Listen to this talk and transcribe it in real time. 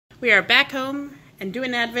We are back home and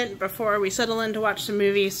doing Advent before we settle in to watch some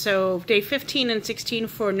movies. So day 15 and 16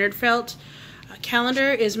 for Nerdfelt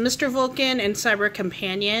calendar is Mr. Vulcan and Cyber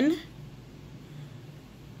Companion.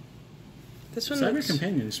 This one Cyber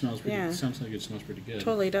Companion smells pretty. Yeah. Sounds like it smells pretty good.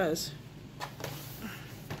 Totally does.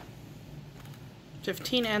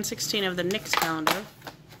 15 and 16 of the NYX calendar.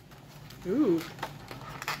 Ooh.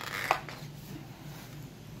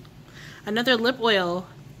 Another lip oil.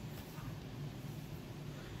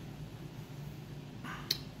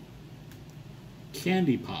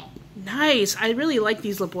 Candy Pop. Nice. I really like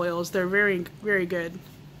these lip oils. They're very, very good.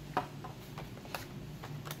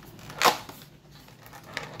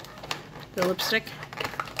 The lipstick.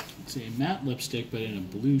 It's a matte lipstick, but in a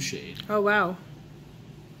blue shade. Oh, wow.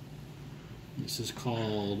 This is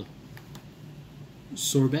called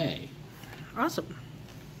Sorbet. Awesome.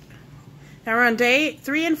 Now we're on day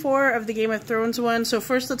 3 and 4 of the Game of Thrones one. So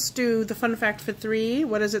first let's do the fun fact for 3.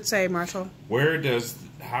 What does it say, Marshall? Where does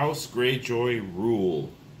House Greyjoy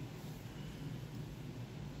rule?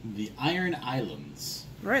 The Iron Islands.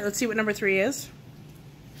 All right, let's see what number 3 is.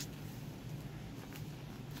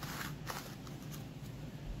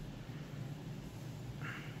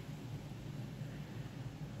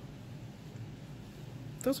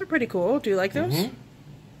 Those are pretty cool. Do you like those? Mm-hmm.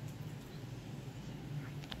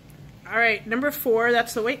 All right, number 4.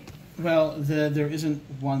 That's the wait. Well, there isn't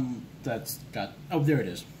one that's got... Oh, there it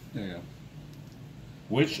is. There you go.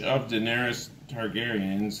 Which of Daenerys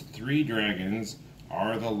Targaryen's 3 dragons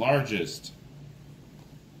are the largest?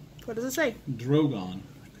 What does it say? Drogon.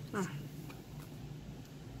 Oh.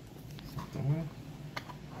 The one?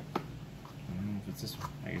 I don't know if it's this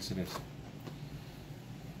one. I guess it is.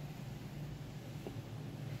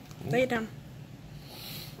 Lay it down.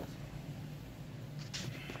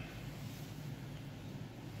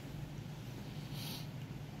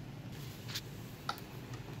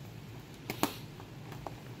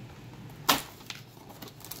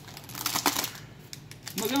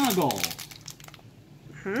 McGonagall.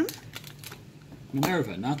 Hmm?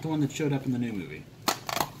 Minerva, not the one that showed up in the new movie.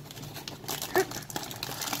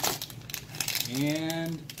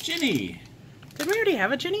 And Ginny. Did we already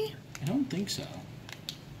have a Ginny? I don't think so.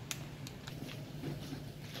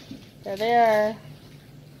 There they are.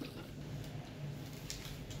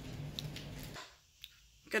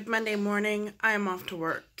 Good Monday morning. I am off to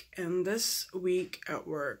work, and this week at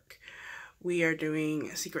work we are doing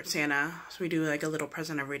Secret Santa. So we do like a little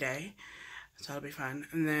present every day. So that'll be fun.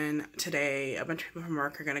 And then today a bunch of people from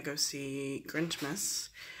work are gonna go see Grinchmas.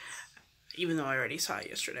 Even though I already saw it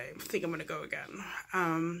yesterday. I think I'm gonna go again.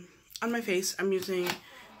 On my face I'm using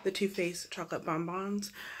the Too Faced chocolate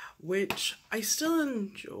bonbons, which I still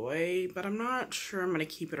enjoy, but I'm not sure I'm going to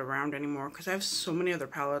keep it around anymore because I have so many other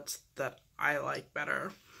palettes that I like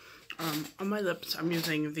better. On my lips, I'm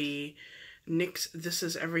using the NYX This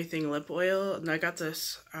Is Everything lip oil, and I got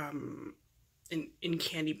this in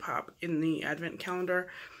Candy Pop in the Advent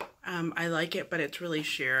calendar. I like it, but it's really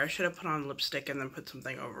sheer. I should have put on lipstick and then put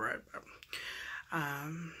something over it. But,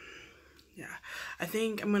 yeah, I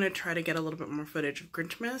think I'm going to try to get a little bit more footage of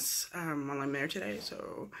Grinchmas while I'm there today,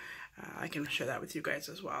 so I can share that with you guys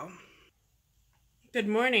as well. Good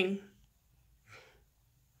morning.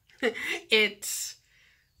 It's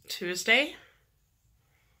Tuesday.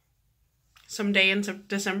 Some day in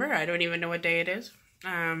December. I don't even know what day it is.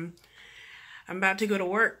 I'm about to go to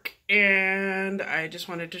work, and I just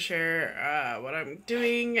wanted to share what I'm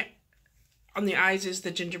doing. On the eyes is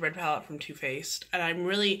the gingerbread palette from Too Faced, and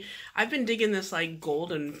I've been digging this like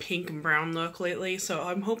gold and pink and brown look lately, so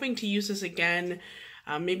I'm hoping to use this again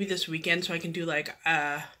maybe this weekend so I can do like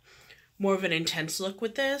more of an intense look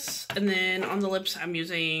with this. And then on the lips I'm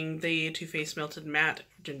using the Too Faced Melted Matte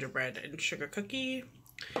Gingerbread and Sugar Cookie.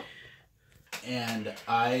 And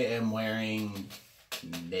I am wearing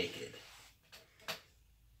naked.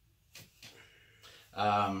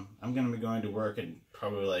 I'm going to be going to work in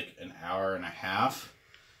probably like an hour and a half,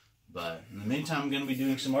 but in the meantime I'm going to be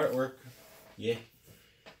doing some artwork. Yeah,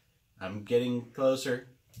 I'm getting closer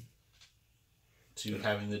to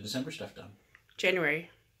having the December stuff done. January.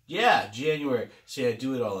 Yeah, January. See, I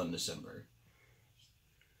do it all in December.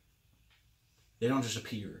 They don't just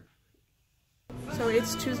appear. So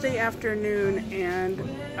it's Tuesday afternoon, and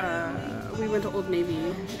we went to Old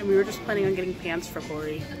Navy, and we were just planning on getting pants for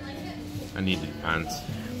Corey. I needed pants.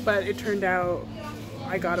 But it turned out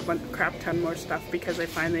I got a crap ton more stuff because I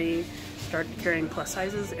finally started carrying plus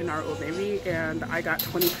sizes in our Old Navy, and I got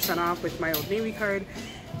 20% off with my Old Navy card,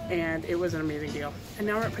 and it was an amazing deal. And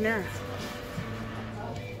now we're at Panera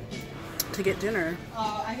to get dinner.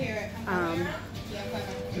 Oh, I hear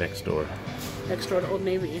it. Next door. Next door to Old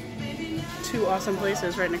Navy two awesome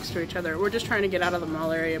places right next to each other. We're just trying to get out of the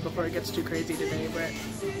mall area before it gets too crazy today, but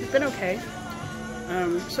it's been okay.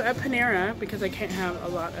 So at Panera, because I can't have a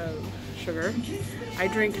lot of sugar, I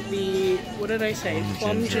drink the, what did I say?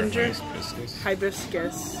 Plum ginger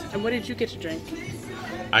hibiscus. And what did you get to drink?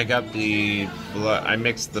 I got the blood. I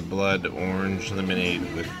mixed the blood orange lemonade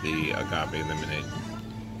with the agave lemonade.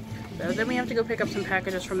 So then we have to go pick up some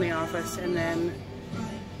packages from the office, and then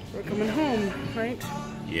we're coming home, right?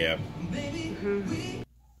 Yeah.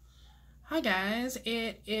 Hi guys,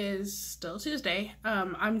 it is still Tuesday.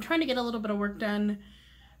 I'm trying to get a little bit of work done,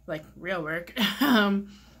 like real work. And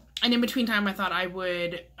in between time, I thought I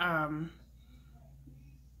would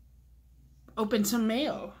open some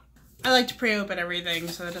mail. I like to pre-open everything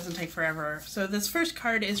so it doesn't take forever. So this first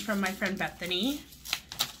card is from my friend Bethany.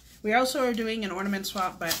 We also are doing an ornament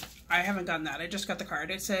swap, but I haven't gotten that. I just got the card.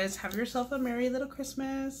 It says, "Have yourself a merry little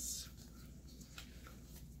Christmas."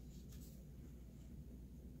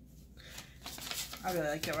 I really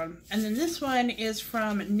like that one. And then this one is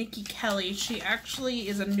from Nikki Kelly. She actually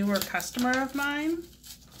is a newer customer of mine.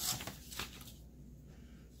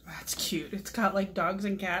 Oh, that's cute. It's got like dogs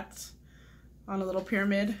and cats on a little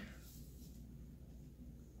pyramid.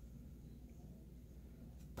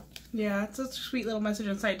 Yeah, it's a sweet little message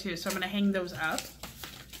inside too. So I'm going to hang those up.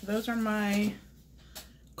 Those are my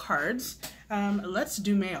cards. Let's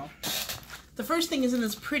do mail. The first thing is in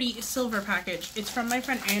this pretty silver package. It's from my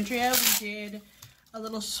friend Andrea. We did a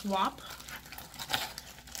little swap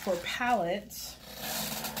for palettes.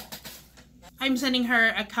 I'm sending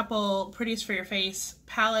her a couple Pretties for Your Face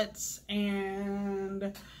palettes and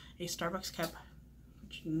a Starbucks cup.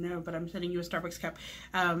 Which, no, but I'm sending you a Starbucks cup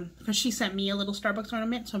because she sent me a little Starbucks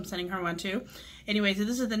ornament, so I'm sending her one too. Anyway, so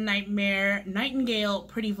this is the Nightingale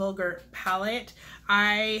Pretty Vulgar palette.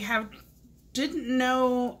 I didn't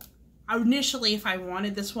know initially if I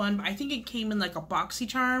wanted this one, but I think it came in like a boxy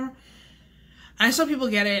charm. I saw people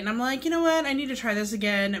get it, and I'm like, you know what? I need to try this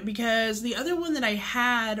again, because the other one that I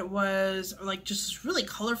had was like just this really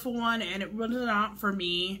colorful one, and it was not for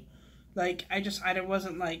me. Like, it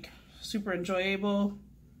wasn't like super enjoyable,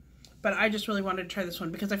 but I just really wanted to try this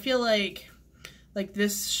one because I feel like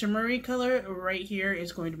this shimmery color right here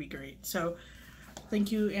is going to be great. So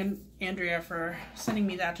thank you, Andrea, for sending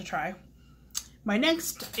me that to try. My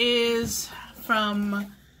next is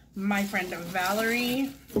from my friend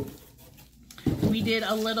Valerie. We did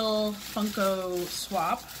a little Funko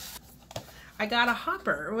swap. I got a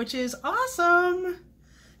Hopper, which is awesome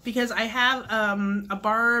because I have a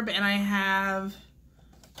Barb and I have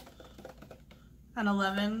an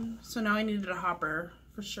 11. So now I needed a Hopper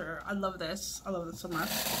for sure. I love this. I love this so much.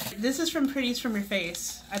 This is from Pretties from Your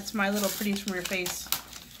Face. That's my little Pretties from Your Face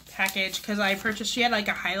package because I purchased, she had like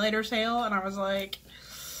a highlighter sale and I was like,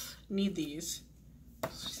 need these.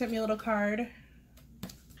 So she sent me a little card.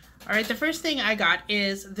 All right, the first thing I got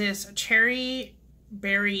is this Cherry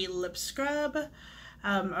Berry Lip Scrub.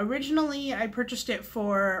 Originally, I purchased it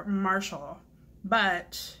for Marshall,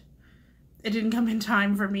 but it didn't come in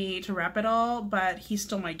time for me to wrap it all, but he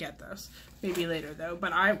still might get this. Maybe later, though,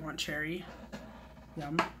 but I want cherry.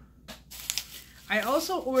 Yum. I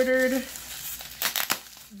also ordered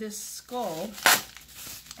this skull.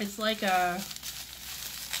 It's like a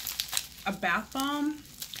bath bomb,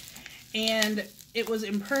 and it was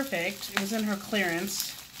imperfect. It was in her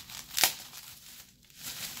clearance.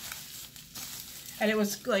 And it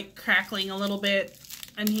was like crackling a little bit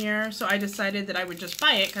in here. So I decided that I would just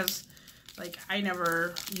buy it because like I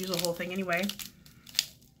never use the whole thing anyway.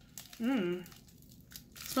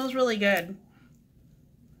 Smells really good.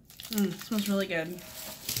 Smells really good.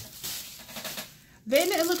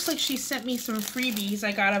 Then it looks like she sent me some freebies.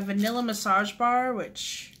 I got a vanilla massage bar,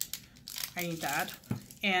 which I need that.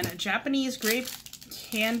 And a Japanese grape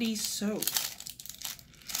candy soap.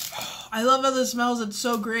 Oh, I love how this smells. It's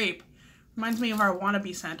so grape. Reminds me of our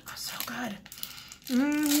wannabe scent. Oh, so good.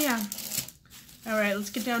 Yeah. All right,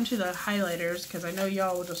 let's get down to the highlighters because I know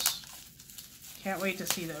y'all just can't wait to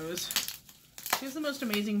see those. She has the most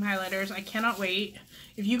amazing highlighters. I cannot wait.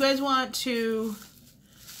 If you guys want to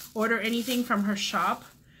order anything from her shop,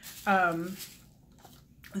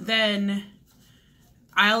 then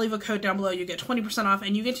I'll leave a code down below. You get 20% off,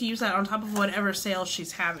 and you get to use that on top of whatever sale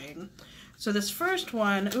she's having. So this first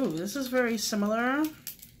one, ooh, this is very similar.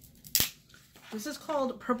 This is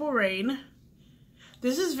called Purple Rain.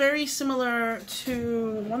 This is very similar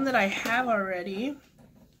to one that I have already,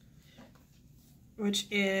 which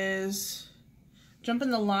is Jump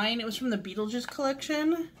in the Line. It was from the Beetlejuice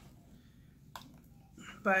collection,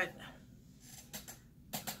 but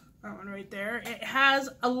that one right there. It has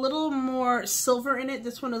a little more silver in it.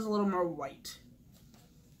 This one is a little more white.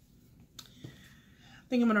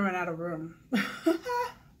 think I'm gonna run out of room.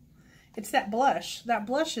 It's that blush. That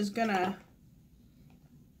blush is gonna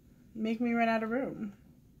make me run out of room.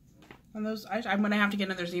 And those, I'm gonna have to get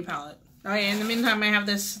another Z palette. Okay, in the meantime, I have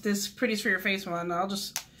this Pretties for Your Face one. I'll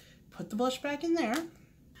just put the blush back in there.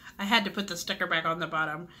 I had to put the sticker back on the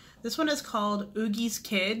bottom. This one is called Oogie's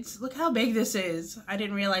Kids. Look how big this is. I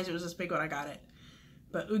didn't realize it was this big when I got it.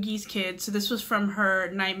 But Oogie's Kids. So this was from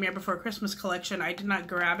her Nightmare Before Christmas collection. I did not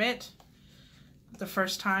grab it the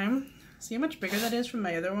first time. See how much bigger that is from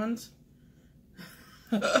my other ones?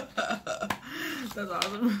 That's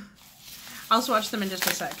awesome. I'll swatch them in just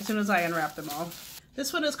a sec, as soon as I unwrap them all.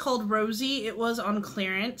 This one is called Rosie. It was on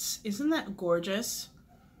clearance. Isn't that gorgeous?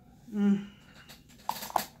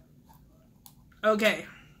 Okay.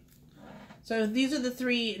 So these are the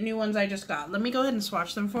 3 new ones I just got. Let me go ahead and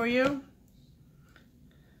swatch them for you.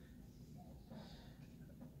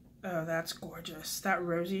 Oh, that's gorgeous. That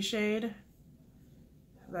rosy shade.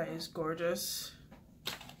 That is gorgeous.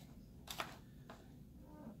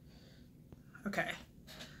 Okay.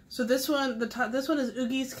 So this one, this one is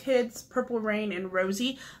Oogie's Kids, Purple Rain, and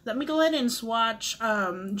Rosie. Let me go ahead and swatch,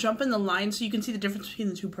 jump in the line so you can see the difference between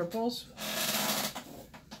the 2 purples.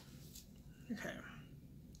 Okay.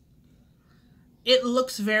 It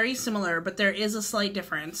looks very similar, but there is a slight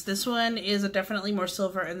difference. This one is definitely more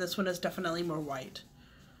silver, and this one is definitely more white.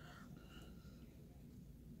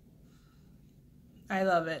 I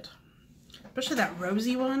love it. Especially that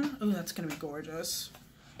rosy one. Oh, that's going to be gorgeous.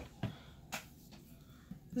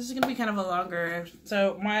 This is going to be kind of a longer...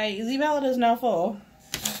 So, my Z palette is now full.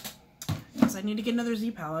 Because I need to get another Z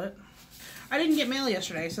palette. I didn't get mail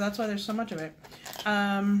yesterday, so that's why there's so much of it.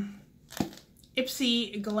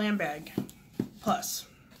 Ipsy Glam Bag Plus.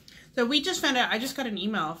 So, we just found out... I just got an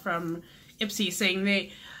email from Ipsy saying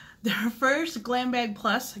their first Glam Bag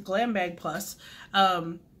Plus,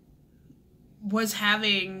 was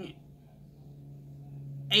having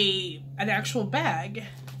an actual bag.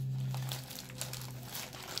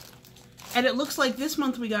 And it looks like this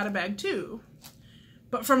month we got a bag too.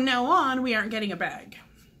 But from now on, we aren't getting a bag.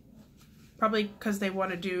 Probably because they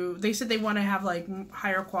want to do... They said they want to have like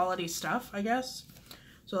higher quality stuff, I guess.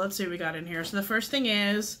 So let's see what we got in here. So the first thing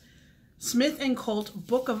is Smith & Colt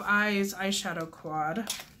Book of Eyes Eyeshadow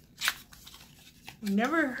Quad.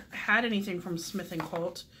 Never had anything from Smith &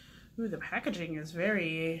 Colt. Ooh, the packaging is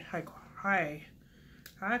very high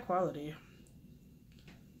quality.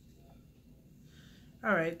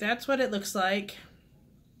 Alright, that's what it looks like.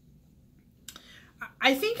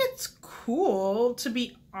 I think it's cool, to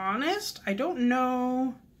be honest. I don't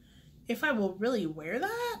know if I will really wear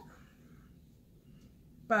that,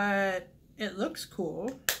 but it looks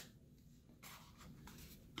cool.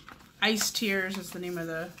 Ice Tears is the name of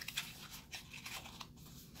the...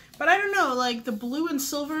 But I don't know, like the blue and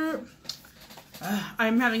silver...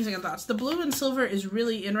 I'm having second thoughts. The blue and silver is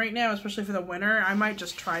really in right now, especially for the winter. I might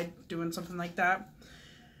just try doing something like that.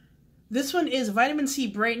 This one is Vitamin C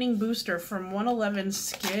Brightening Booster from 111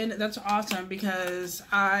 Skin. That's awesome because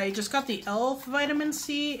I just got the e.l.f. Vitamin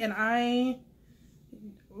C and I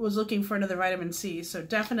was looking for another vitamin C. So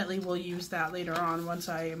definitely we'll use that later on once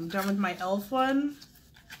I am done with my e.l.f. one.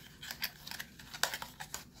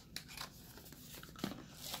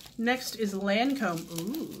 Next is Lancome.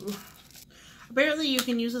 Ooh. Apparently you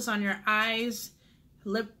can use this on your eyes,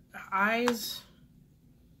 lips,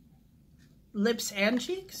 and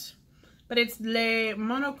cheeks. But it's Le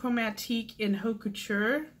Monochromatique in Haute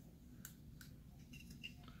Couture.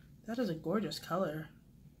 That is a gorgeous color.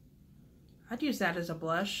 I'd use that as a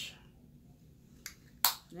blush.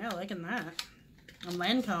 Yeah, liking that. And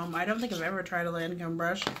Lancome. I don't think I've ever tried a Lancome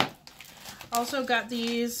brush. Also got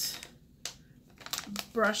these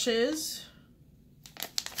brushes.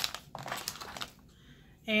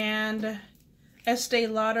 And Estee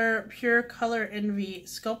Lauder Pure Color Envy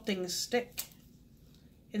Sculpting Stick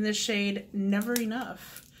in the shade Never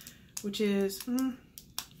Enough, which is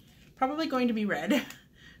probably going to be red,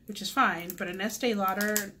 which is fine, but an Estee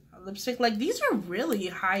Lauder lipstick, like these are really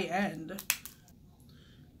high end.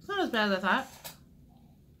 It's not as bad as I thought.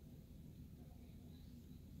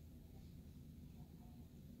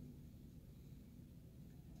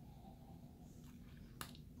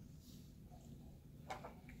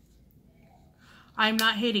 I'm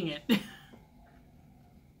not hating it.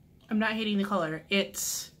 I'm not hating the color.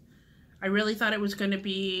 I really thought it was going to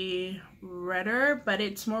be redder, but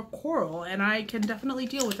it's more coral, and I can definitely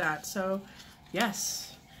deal with that, so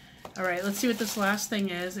yes. Alright, let's see what this last thing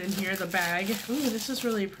is in here, the bag. Ooh, this is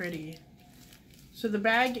really pretty. So the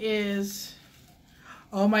bag is,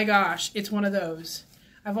 oh my gosh, it's one of those.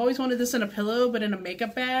 I've always wanted this in a pillow, but in a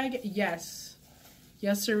makeup bag, yes.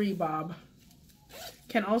 Yes sirree, Bob.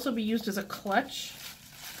 Can also be used as a clutch.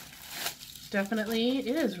 Definitely.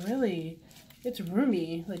 It is really, it's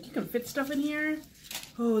roomy. Like, you can fit stuff in here.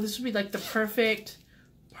 Oh, this would be like the perfect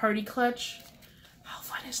party clutch. How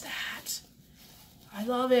fun is that? I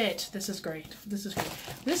love it. This is great. This is great.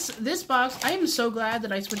 This box, I am so glad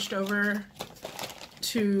that I switched over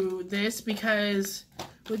to this, because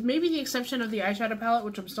with maybe the exception of the eyeshadow palette,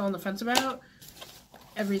 which I'm still on the fence about,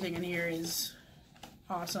 everything in here is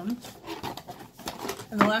awesome.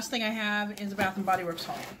 And the last thing I have is a Bath & Body Works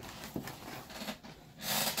haul.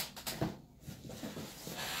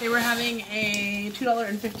 They were having a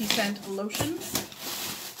 $2.50 lotion.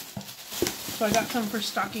 So I got some for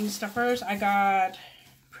stocking stuffers. I got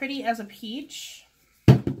Pretty as a Peach.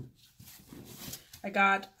 I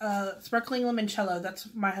got Sparkling Limoncello. That's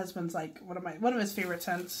my husband's, like, one of his favorite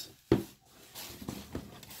scents.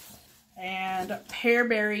 And Pear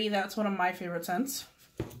Berry, that's one of my favorite scents.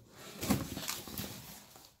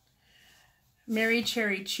 Mary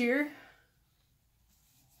Cherry Cheer.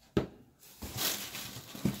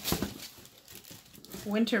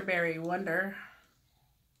 Winterberry Wonder.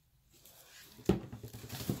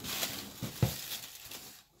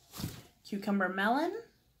 Cucumber Melon.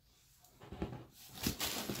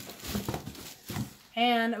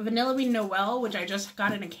 And Vanilla Bean Noel, which I just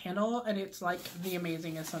got in a candle, and it's like the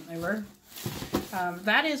amazingest scent ever.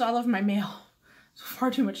 That is all of my mail. It's far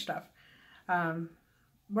too much stuff.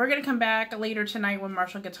 We're going to come back later tonight when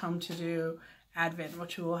Marshall gets home to do Advent,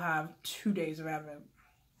 which we will have 2 days of Advent.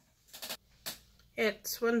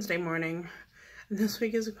 It's Wednesday morning, and this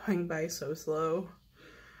week is going by so slow.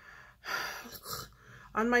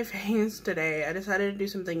 On my face today, I decided to do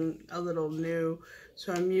something a little new,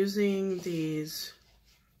 so I'm using these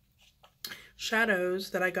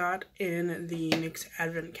shadows that I got in the NYX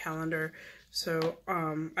Advent calendar. So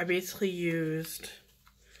I basically used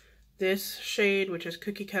this shade, which is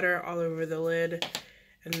Cookie Cutter, all over the lid,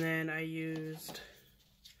 and then I used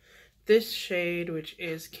this shade, which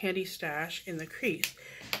is Candy Stash, in the crease.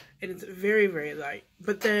 And it's very, very light.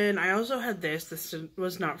 But then I also had this. This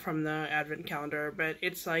was not from the Advent calendar, but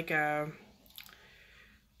it's like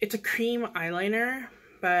it's a cream eyeliner,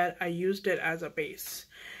 but I used it as a base.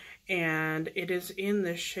 And it is in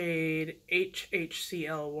the shade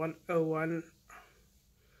HHCL 101.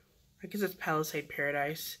 I guess it's Palisade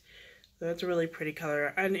Paradise. So that's a really pretty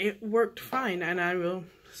color. And it worked fine, and I will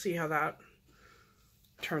see how that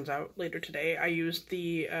turns out later today. I used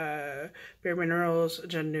the Bare Minerals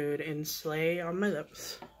Gen Nude in Slay on my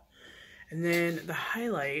lips. And then the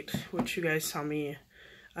highlight, which you guys saw me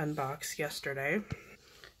unbox yesterday,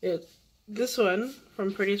 it's this one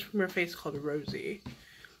from Pretties From Your Face called Rosy.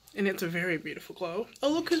 And it's a very beautiful glow.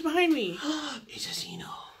 Oh, look who's behind me. It's a Zeno.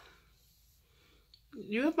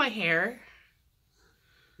 You have my hair.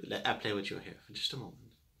 Let I play with your hair for just a moment.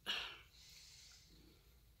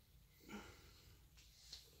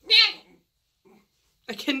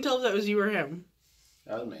 I couldn't tell if that was you or him.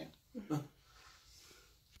 That was me.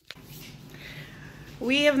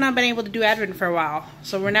 We have not been able to do Advent for a while,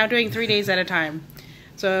 so we're now doing 3 days at a time.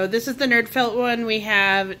 So this is the Nerd Felt one. We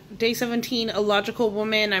have Day 17, A Logical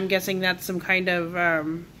Woman. I'm guessing that's some kind of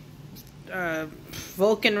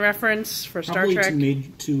Vulcan reference for Star Trek. Probably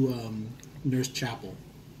made to Nurse Chapel.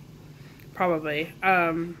 Probably.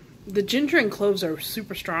 The ginger and cloves are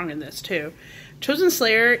super strong in this too. Chosen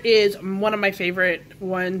Slayer is one of my favorite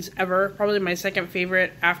ones ever. Probably my second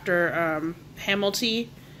favorite after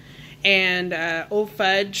Hamilton. And Old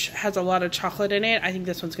Fudge has a lot of chocolate in it. I think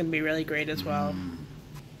this one's going to be really great as well.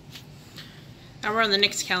 Now we're on the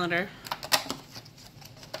NYX calendar.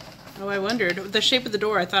 Oh, I wondered. The shape of the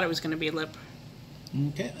door, I thought it was going to be a lip.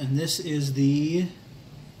 Okay, and this is the...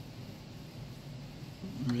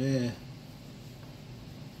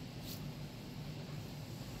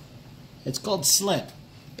 It's called Slip.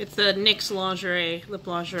 It's the NYX lingerie, lip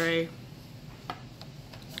lingerie.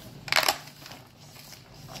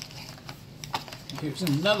 Here's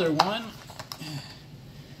another one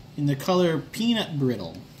in the color Peanut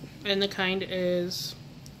Brittle. And the kind is...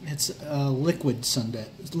 It's liquid sundae,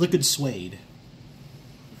 liquid suede.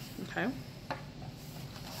 Okay.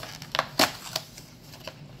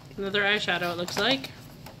 Another eyeshadow, it looks like.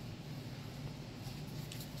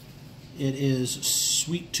 It is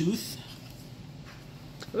Sweet Tooth.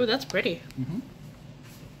 Ooh, that's pretty.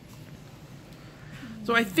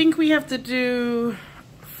 So I think we have to do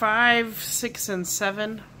 5, 6, and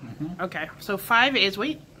 7. Okay, so 5 is,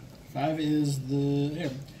 wait. 5 is the...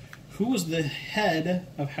 Here. Who was the head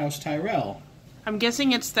of House Tyrell? I'm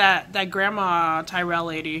guessing it's that Grandma Tyrell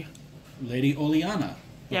lady. Lady Oleana.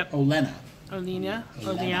 Yep. Olena. Oleana?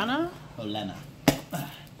 Oleana? Olena.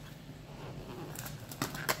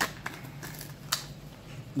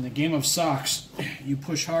 In the game of socks, you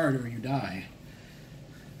push hard or you die.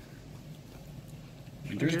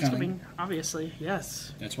 Winter's coming. Obviously,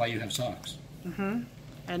 yes. That's why you have socks. Mm-hmm.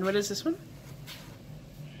 And what is this one?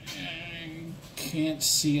 I can't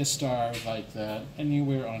see a star like that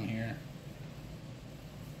anywhere on here.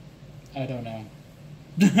 I don't know.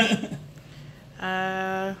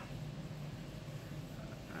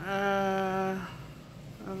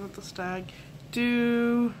 Not the stag.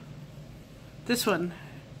 Do this one.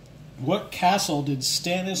 What castle did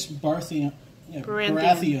Stannis Baratheon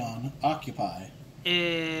occupy?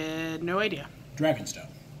 No idea. Dragonstone.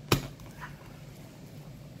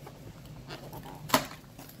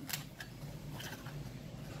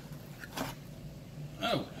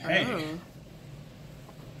 Oh, hey. Oh.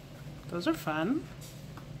 Those are fun.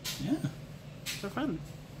 Yeah. They're fun.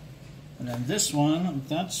 And then this one,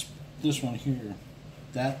 that's this one here.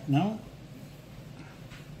 That, no?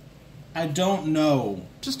 I don't know.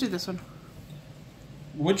 Just do this one.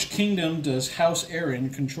 Which kingdom does House Aaron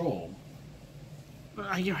control?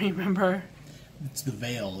 I don't remember. It's the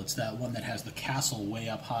Vale. It's that one that has the castle way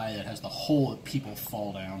up high that has the hole that people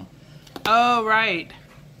fall down. Oh, right.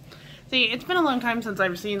 See, it's been a long time since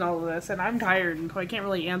I've seen all of this, and I'm tired, and so I can't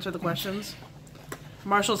really answer the questions.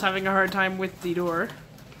 Marshall's having a hard time with the door.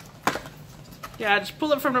 Yeah, just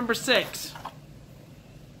pull it from number 6.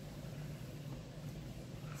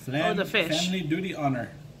 Oh, the fish. Family duty honor.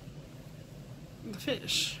 The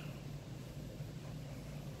fish.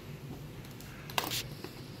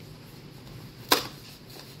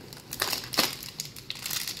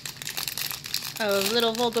 Oh,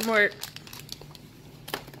 little Voldemort.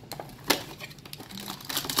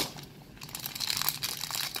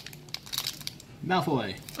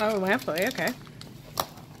 Malfoy. Oh, Malfoy, okay.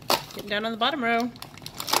 Getting down on the bottom row.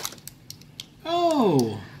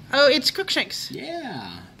 Oh! Oh, it's Crookshanks.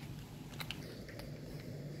 Yeah.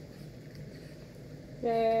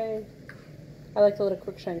 Yay. I like the little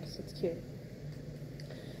Crookshanks. It's cute.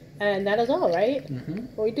 And that is all, right?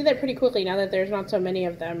 Mm-hmm. Well, we do that pretty quickly now that there's not so many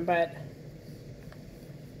of them, but...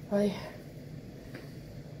 Oh, yeah.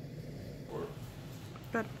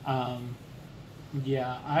 Good.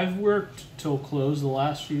 Yeah, I've worked till close the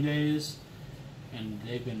last few days, and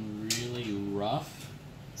they've been really rough.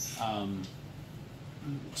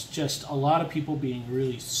 It's just a lot of people being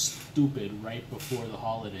really stupid right before the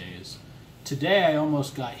holidays. Today I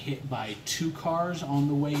almost got hit by 2 cars on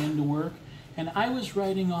the way into work, and I was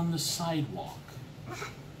riding on the sidewalk.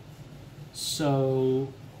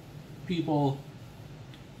 So, people,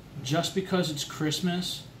 just because it's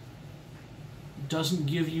Christmas doesn't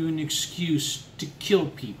give you an excuse to kill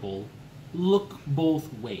people. Look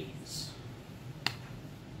both ways.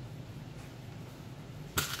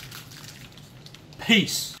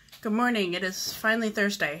 Peace. Good morning. It is finally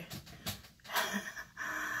Thursday.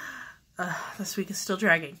 This week is still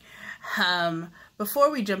dragging.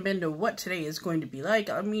 Before we jump into what today is going to be like,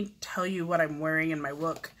 let me tell you what I'm wearing in my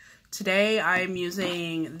look. Today I'm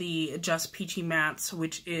using the Just Peachy Mattes,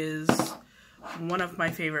 which is one of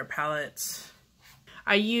my favorite palettes.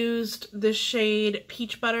 I used this shade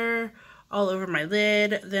Peach Butter all over my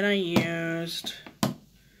lid. Then I used, I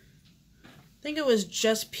think it was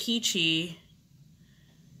Just Peachy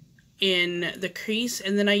in the crease,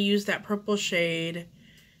 and then I used that purple shade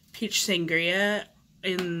Peach Sangria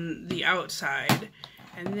in the outside.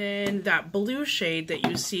 And then that blue shade that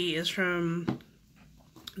you see is from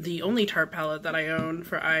the only Tarte palette that I own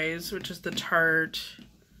for eyes, which is the Tarte,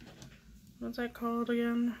 what's that called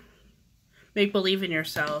again? Make Believe in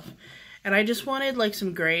Yourself. And I just wanted like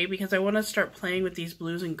some gray because I want to start playing with these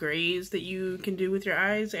blues and grays that you can do with your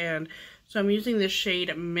eyes. And so I'm using this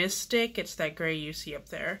shade Mystic. It's that gray you see up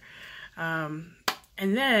there. And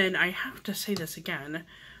then I have to say this again,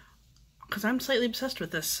 because I'm slightly obsessed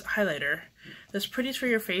with this highlighter. This Pretties for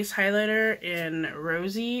Your Face highlighter in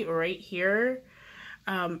Rosy right here.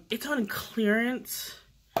 It's on clearance,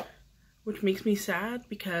 which makes me sad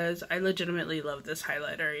because I legitimately love this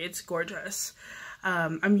highlighter. It's gorgeous.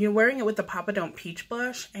 I'm wearing it with the Papa Don't Peach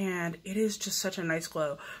blush, and it is just such a nice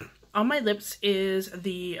glow. On my lips is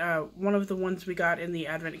the one of the ones we got in the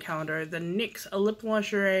advent calendar, the NYX Lip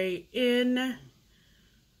Lingerie in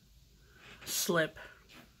Slip.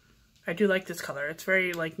 I do like this color. It's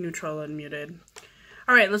very like neutral and muted.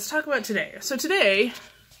 Alright, let's talk about today. So today,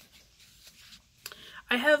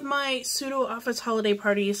 I have my pseudo office holiday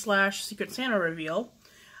party / Secret Santa reveal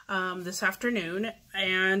this afternoon,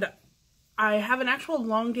 and I have an actual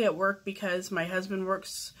long day at work because my husband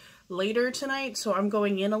works later tonight, so I'm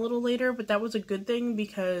going in a little later, but that was a good thing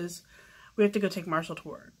because we have to go take Marshall to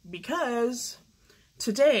work. Because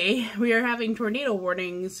today we are having tornado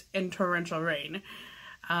warnings and torrential rain.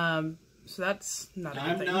 So that's not a good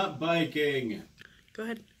I'm thing. not biking. Go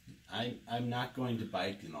ahead. I'm not going to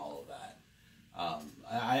bike in all of that.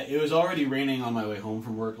 It was already raining on my way home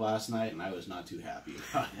from work last night, and I was not too happy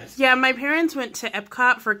about it. Yeah, my parents went to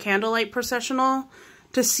Epcot for candlelight processional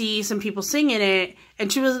to see some people sing in it,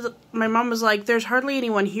 and my mom was like, there's hardly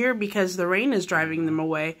anyone here because the rain is driving them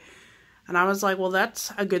away. And I was like, well,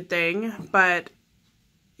 that's a good thing, but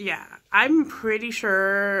yeah, I'm pretty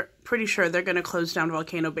sure they're going to close down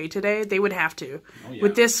Volcano Bay today. They would have to. Oh, yeah.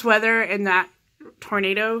 With this weather and that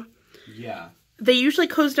tornado. Yeah. They usually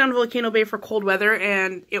close down Volcano Bay for cold weather,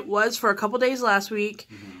 and it was for a couple days last week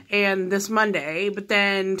and this Monday. But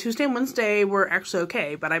then Tuesday and Wednesday were actually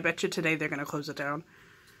okay. But I bet you today they're going to close it down.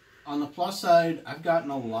 On the plus side, I've gotten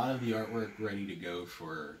a lot of the artwork ready to go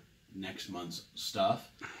for next month's stuff,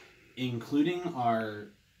 including our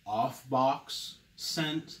off-box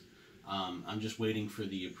scent. I'm just waiting for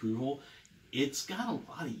the approval. It's got a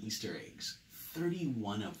lot of Easter eggs,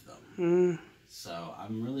 31 of them. So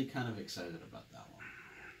I'm really kind of excited about that one.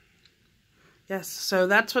 Yes, so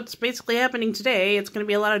that's what's basically happening today. It's going to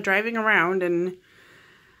be a lot of driving around and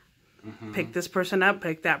pick this person up,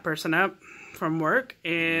 pick that person up from work.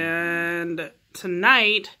 And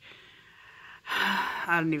tonight,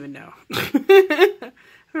 I don't even know. I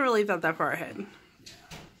haven't really thought that far ahead.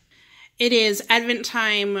 It is Advent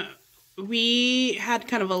time. We had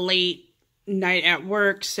kind of a late night at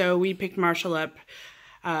work, so we picked Marshall up.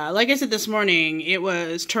 Like I said this morning, it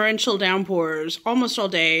was torrential downpours almost all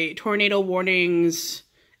day, tornado warnings,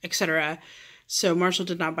 etc. So Marshall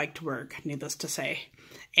did not bike to work, needless to say.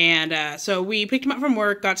 And so we picked him up from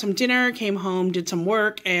work, got some dinner, came home, did some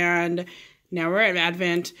work, and now we're at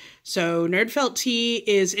Advent. So Nerd Felt Tea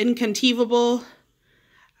is inconceivable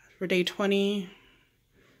for day 20.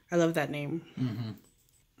 I love that name.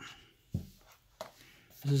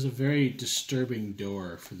 This is a very disturbing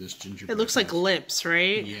door for this gingerbread. It looks like lips,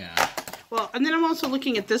 right? Yeah. Well, and then I'm also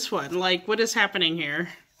looking at this one. Like, what is happening here?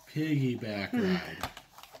 Piggyback ride.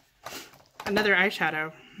 Another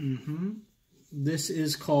eyeshadow. This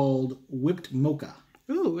is called Whipped Mocha.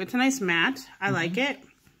 Ooh, it's a nice matte. I like it.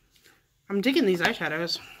 I'm digging these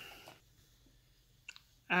eyeshadows.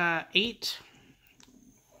 8.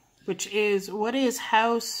 Which is, what is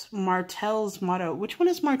House Martell's motto? Which one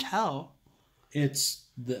is Martell? It's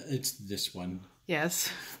this one. Yes.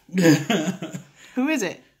 Who is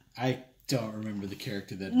it? I don't remember the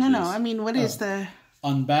character that No, it is. I mean, what is the...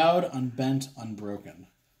 Unbowed, unbent, unbroken.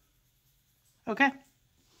 Okay.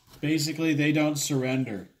 Basically, they don't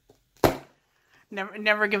surrender.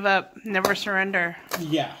 Never give up. Never surrender.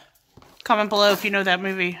 Yeah. Comment below if you know that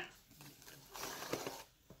movie.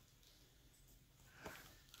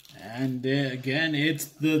 And again, it's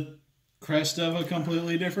the crest of a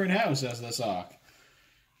completely different house as the sock.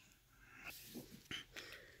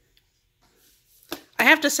 I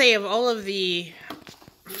have to say, of all of the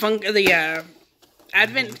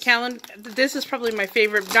Advent calendar, this is probably my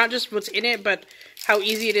favorite. Not just what's in it, but how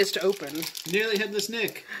easy it is to open. Nearly had this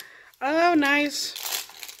Nick. Oh, nice.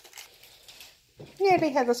 Yeah, they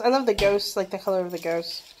had this. I love the ghosts, like the color of the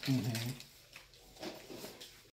ghosts.